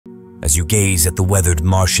As you gaze at the weathered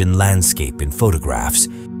Martian landscape in photographs,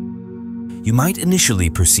 you might initially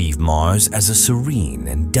perceive Mars as a serene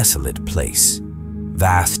and desolate place.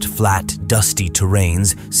 Vast, flat, dusty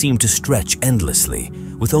terrains seem to stretch endlessly,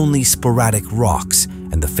 with only sporadic rocks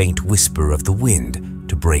and the faint whisper of the wind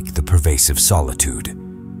to break the pervasive solitude.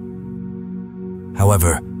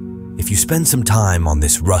 However, if you spend some time on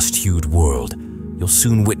this rust-hued world, you'll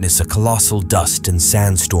soon witness a colossal dust and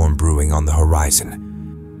sandstorm brewing on the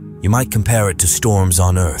horizon. You might compare it to storms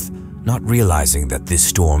on Earth, not realizing that this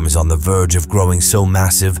storm is on the verge of growing so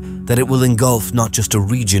massive that it will engulf not just a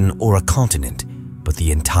region or a continent, but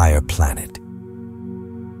the entire planet.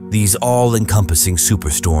 These all-encompassing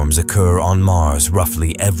superstorms occur on Mars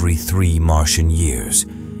roughly every 3 Martian years,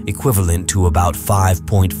 equivalent to about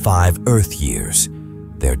 5.5 Earth years.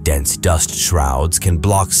 Their dense dust shrouds can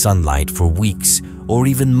block sunlight for weeks or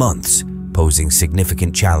even months, posing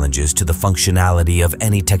significant challenges to the functionality of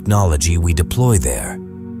any technology we deploy there.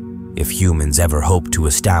 If humans ever hope to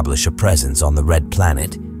establish a presence on the Red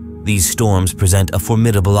Planet, these storms present a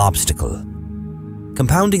formidable obstacle.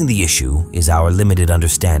 Compounding the issue is our limited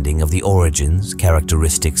understanding of the origins,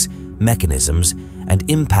 characteristics, mechanisms, and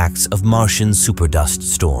impacts of Martian superdust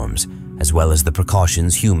storms, as well as the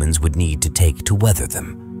precautions humans would need to take to weather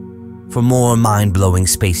them. For more mind-blowing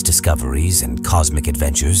space discoveries and cosmic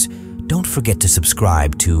adventures, don't forget to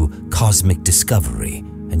subscribe to Cosmic Discovery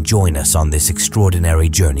and join us on this extraordinary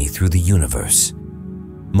journey through the universe.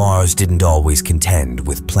 Mars didn't always contend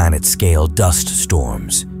with planet-scale dust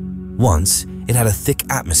storms. Once, it had a thick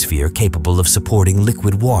atmosphere capable of supporting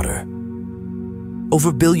liquid water.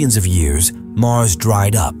 Over billions of years, Mars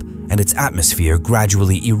dried up and its atmosphere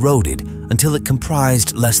gradually eroded until it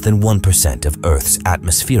comprised less than 1% of Earth's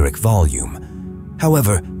atmospheric volume.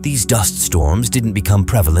 However, these dust storms didn't become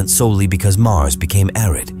prevalent solely because Mars became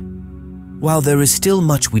arid. While there is still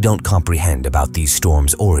much we don't comprehend about these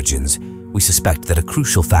storms' origins, we suspect that a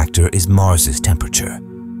crucial factor is Mars's temperature.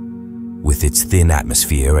 With its thin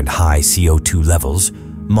atmosphere and high CO2 levels,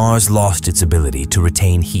 Mars lost its ability to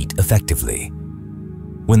retain heat effectively.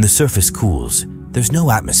 When the surface cools, there's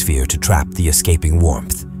no atmosphere to trap the escaping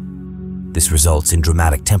warmth. This results in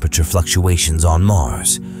dramatic temperature fluctuations on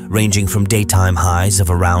Mars, ranging from daytime highs of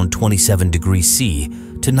around 27 degrees C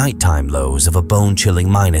to nighttime lows of a bone-chilling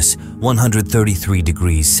minus 133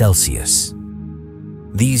 degrees Celsius.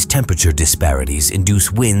 These temperature disparities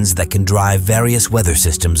induce winds that can drive various weather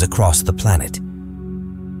systems across the planet.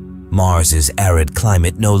 Mars's arid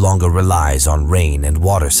climate no longer relies on rain and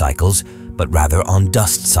water cycles, but rather on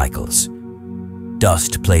dust cycles.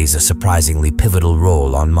 Dust plays a surprisingly pivotal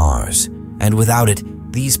role on Mars, and without it,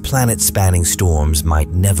 these planet-spanning storms might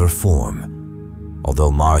never form.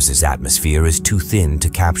 Although Mars's atmosphere is too thin to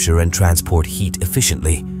capture and transport heat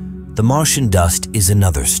efficiently, the Martian dust is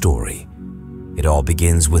another story. It all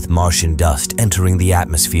begins with Martian dust entering the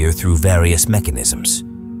atmosphere through various mechanisms.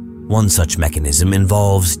 One such mechanism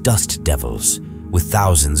involves dust devils, with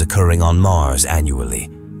thousands occurring on Mars annually,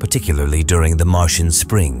 particularly during the Martian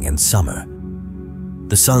spring and summer.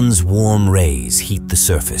 The sun's warm rays heat the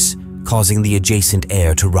surface, causing the adjacent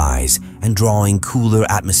air to rise and drawing cooler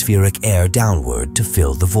atmospheric air downward to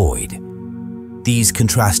fill the void. These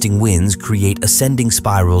contrasting winds create ascending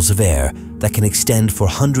spirals of air that can extend for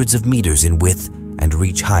hundreds of meters in width and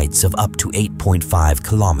reach heights of up to 8.5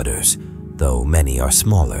 kilometers, though many are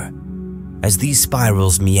smaller. As these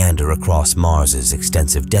spirals meander across Mars's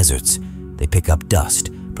extensive deserts, they pick up dust,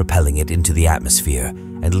 propelling it into the atmosphere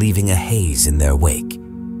and leaving a haze in their wake.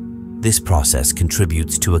 This process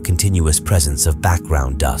contributes to a continuous presence of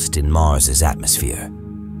background dust in Mars's atmosphere.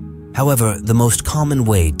 However, the most common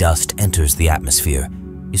way dust enters the atmosphere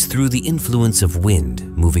is through the influence of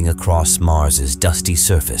wind moving across Mars's dusty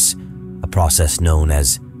surface, a process known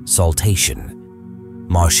as saltation.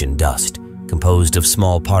 Martian dust, composed of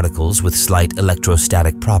small particles with slight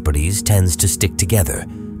electrostatic properties, tends to stick together,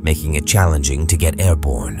 making it challenging to get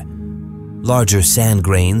airborne. Larger sand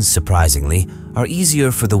grains, surprisingly, are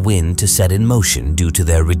easier for the wind to set in motion due to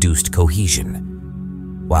their reduced cohesion.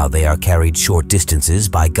 While they are carried short distances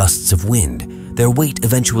by gusts of wind, their weight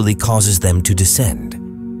eventually causes them to descend.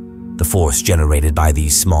 The force generated by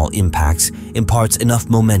these small impacts imparts enough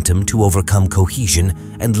momentum to overcome cohesion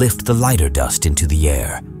and lift the lighter dust into the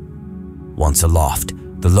air. Once aloft,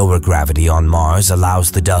 the lower gravity on Mars allows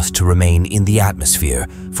the dust to remain in the atmosphere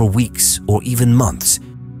for weeks or even months,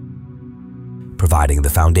 providing the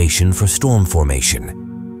foundation for storm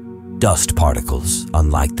formation. Dust particles,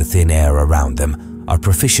 unlike the thin air around them, are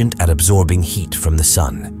proficient at absorbing heat from the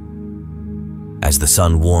sun. As the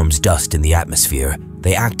sun warms dust in the atmosphere,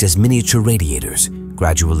 they act as miniature radiators,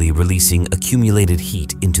 gradually releasing accumulated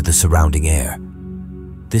heat into the surrounding air.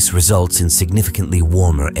 This results in significantly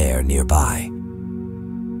warmer air nearby.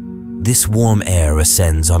 This warm air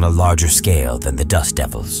ascends on a larger scale than the dust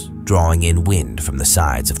devils, drawing in wind from the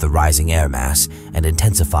sides of the rising air mass and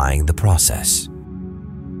intensifying the process.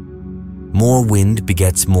 More wind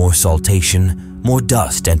begets more saltation, more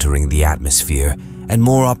dust entering the atmosphere, and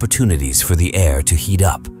more opportunities for the air to heat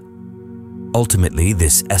up. Ultimately,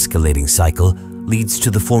 this escalating cycle leads to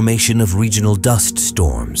the formation of regional dust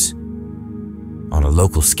storms. On a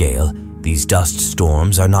local scale, these dust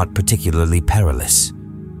storms are not particularly perilous.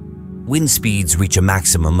 Wind speeds reach a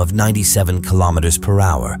maximum of 97 kilometers per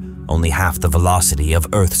hour, only half the velocity of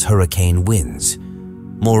Earth's hurricane winds.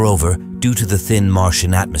 Moreover, due to the thin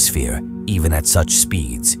Martian atmosphere, even at such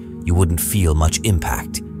speeds, you wouldn't feel much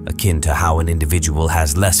impact, akin to how an individual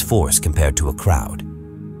has less force compared to a crowd.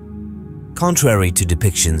 Contrary to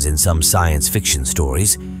depictions in some science fiction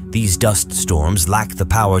stories, these dust storms lack the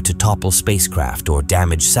power to topple spacecraft or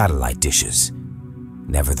damage satellite dishes.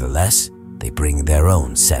 Nevertheless, they bring their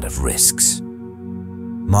own set of risks.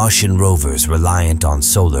 Martian rovers reliant on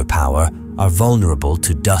solar power are vulnerable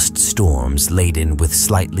to dust storms laden with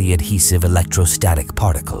slightly adhesive electrostatic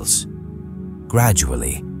particles.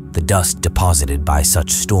 Gradually, the dust deposited by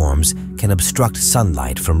such storms can obstruct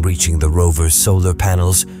sunlight from reaching the rover's solar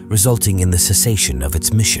panels, resulting in the cessation of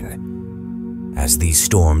its mission. As these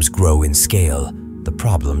storms grow in scale, the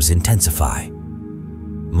problems intensify.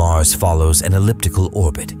 Mars follows an elliptical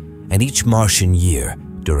orbit, and each Martian year,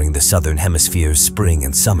 during the southern hemisphere's spring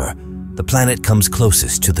and summer, the planet comes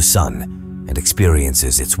closest to the Sun and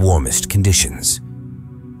experiences its warmest conditions.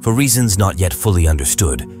 For reasons not yet fully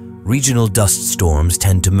understood, regional dust storms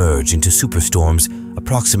tend to merge into superstorms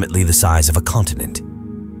approximately the size of a continent.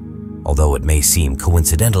 Although it may seem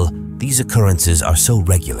coincidental, these occurrences are so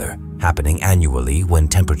regular, happening annually when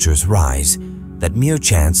temperatures rise, that mere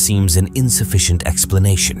chance seems an insufficient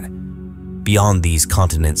explanation. Beyond these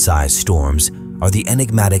continent-sized storms are the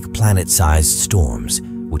enigmatic planet-sized storms,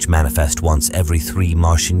 which manifest once every 3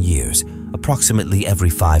 Martian years, approximately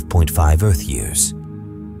every 5.5 Earth years.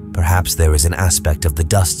 Perhaps there is an aspect of the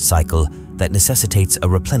dust cycle that necessitates a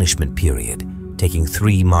replenishment period, taking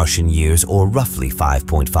 3 Martian years or roughly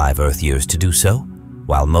 5.5 Earth years to do so.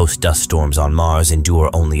 While most dust storms on Mars endure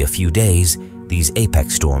only a few days, these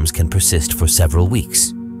apex storms can persist for several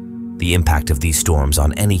weeks. The impact of these storms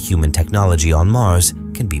on any human technology on Mars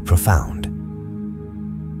can be profound.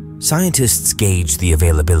 Scientists gauge the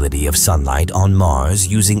availability of sunlight on Mars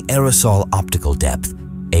using aerosol optical depth,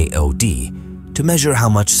 AOD, to measure how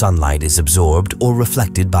much sunlight is absorbed or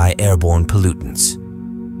reflected by airborne pollutants.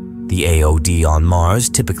 The AOD on Mars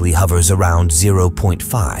typically hovers around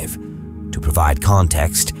 0.5. To provide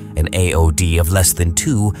context, an AOD of less than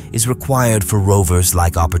 2 is required for rovers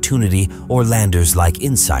like Opportunity or landers like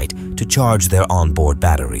InSight to charge their onboard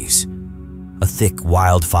batteries. A thick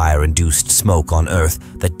wildfire-induced smoke on Earth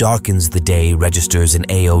that darkens the day registers an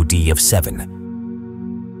AOD of 7.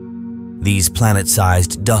 These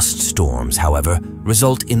planet-sized dust storms, however,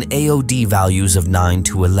 result in AOD values of 9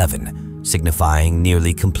 to 11, signifying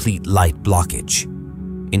nearly complete light blockage.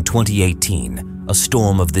 In 2018, a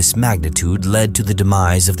storm of this magnitude led to the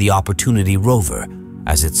demise of the Opportunity rover,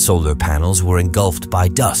 as its solar panels were engulfed by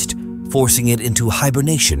dust, forcing it into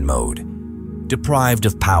hibernation mode. Deprived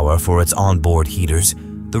of power for its onboard heaters,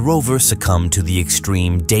 the rover succumbed to the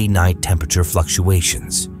extreme day-night temperature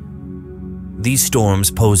fluctuations. These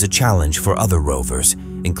storms pose a challenge for other rovers,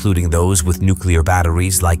 including those with nuclear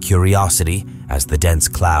batteries like Curiosity, as the dense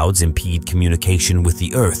clouds impede communication with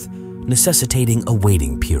the Earth, necessitating a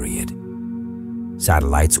waiting period.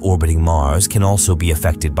 Satellites orbiting Mars can also be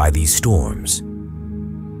affected by these storms.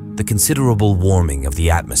 The considerable warming of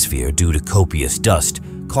the atmosphere due to copious dust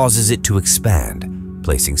causes it to expand,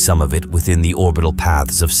 placing some of it within the orbital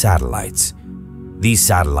paths of satellites. These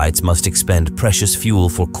satellites must expend precious fuel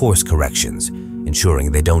for course corrections,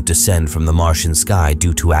 ensuring they don't descend from the Martian sky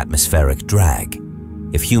due to atmospheric drag.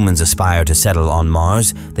 If humans aspire to settle on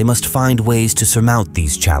Mars, they must find ways to surmount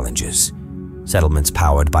these challenges. Settlements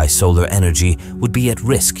powered by solar energy would be at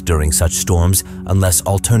risk during such storms unless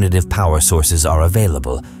alternative power sources are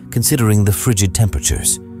available, considering the frigid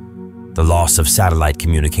temperatures. The loss of satellite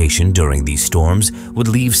communication during these storms would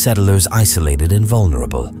leave settlers isolated and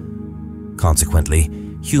vulnerable. Consequently,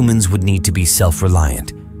 humans would need to be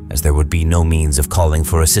self-reliant, as there would be no means of calling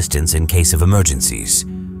for assistance in case of emergencies.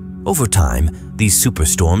 Over time, these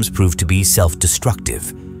superstorms prove to be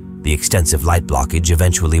self-destructive. The extensive light blockage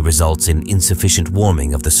eventually results in insufficient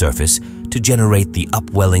warming of the surface to generate the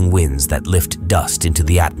upwelling winds that lift dust into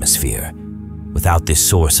the atmosphere. Without this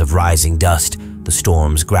source of rising dust, the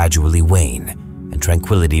storms gradually wane, and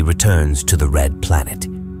tranquility returns to the red planet.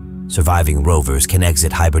 Surviving rovers can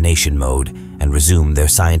exit hibernation mode and resume their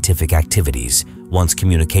scientific activities once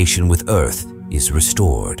communication with Earth is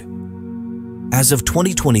restored. As of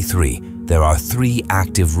 2023, there are 3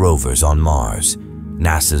 active rovers on Mars: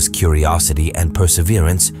 NASA's Curiosity and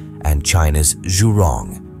Perseverance and China's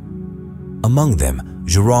Zhurong. Among them,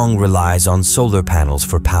 Zhurong relies on solar panels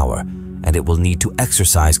for power, and it will need to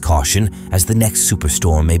exercise caution as the next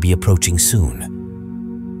superstorm may be approaching soon.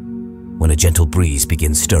 When a gentle breeze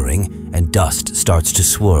begins stirring and dust starts to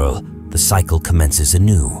swirl, the cycle commences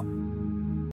anew.